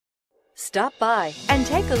Stop by and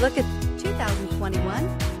take a look at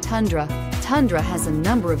 2021 Tundra. Tundra has a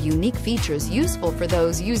number of unique features useful for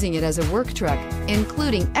those using it as a work truck,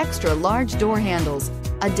 including extra large door handles,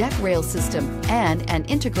 a deck rail system, and an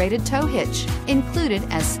integrated tow hitch. Included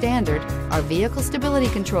as standard are vehicle stability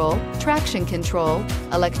control, traction control,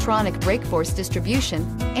 electronic brake force distribution,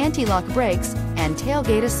 anti-lock brakes, and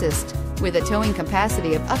tailgate assist. With a towing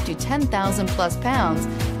capacity of up to 10,000 plus pounds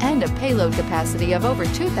and a payload capacity of over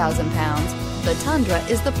 2,000 pounds, the Tundra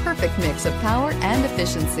is the perfect mix of power and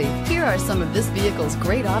efficiency. Here are some of this vehicle's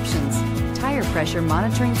great options: tire pressure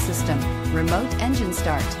monitoring system, remote engine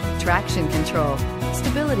start, traction control,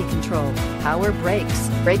 stability control, power brakes,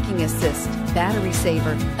 braking assist, battery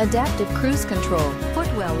saver, adaptive cruise control,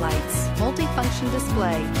 footwell lights, multifunction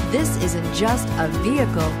display. This isn't just a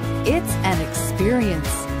vehicle, it's an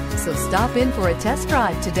experience. So stop in for a test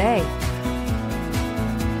drive today.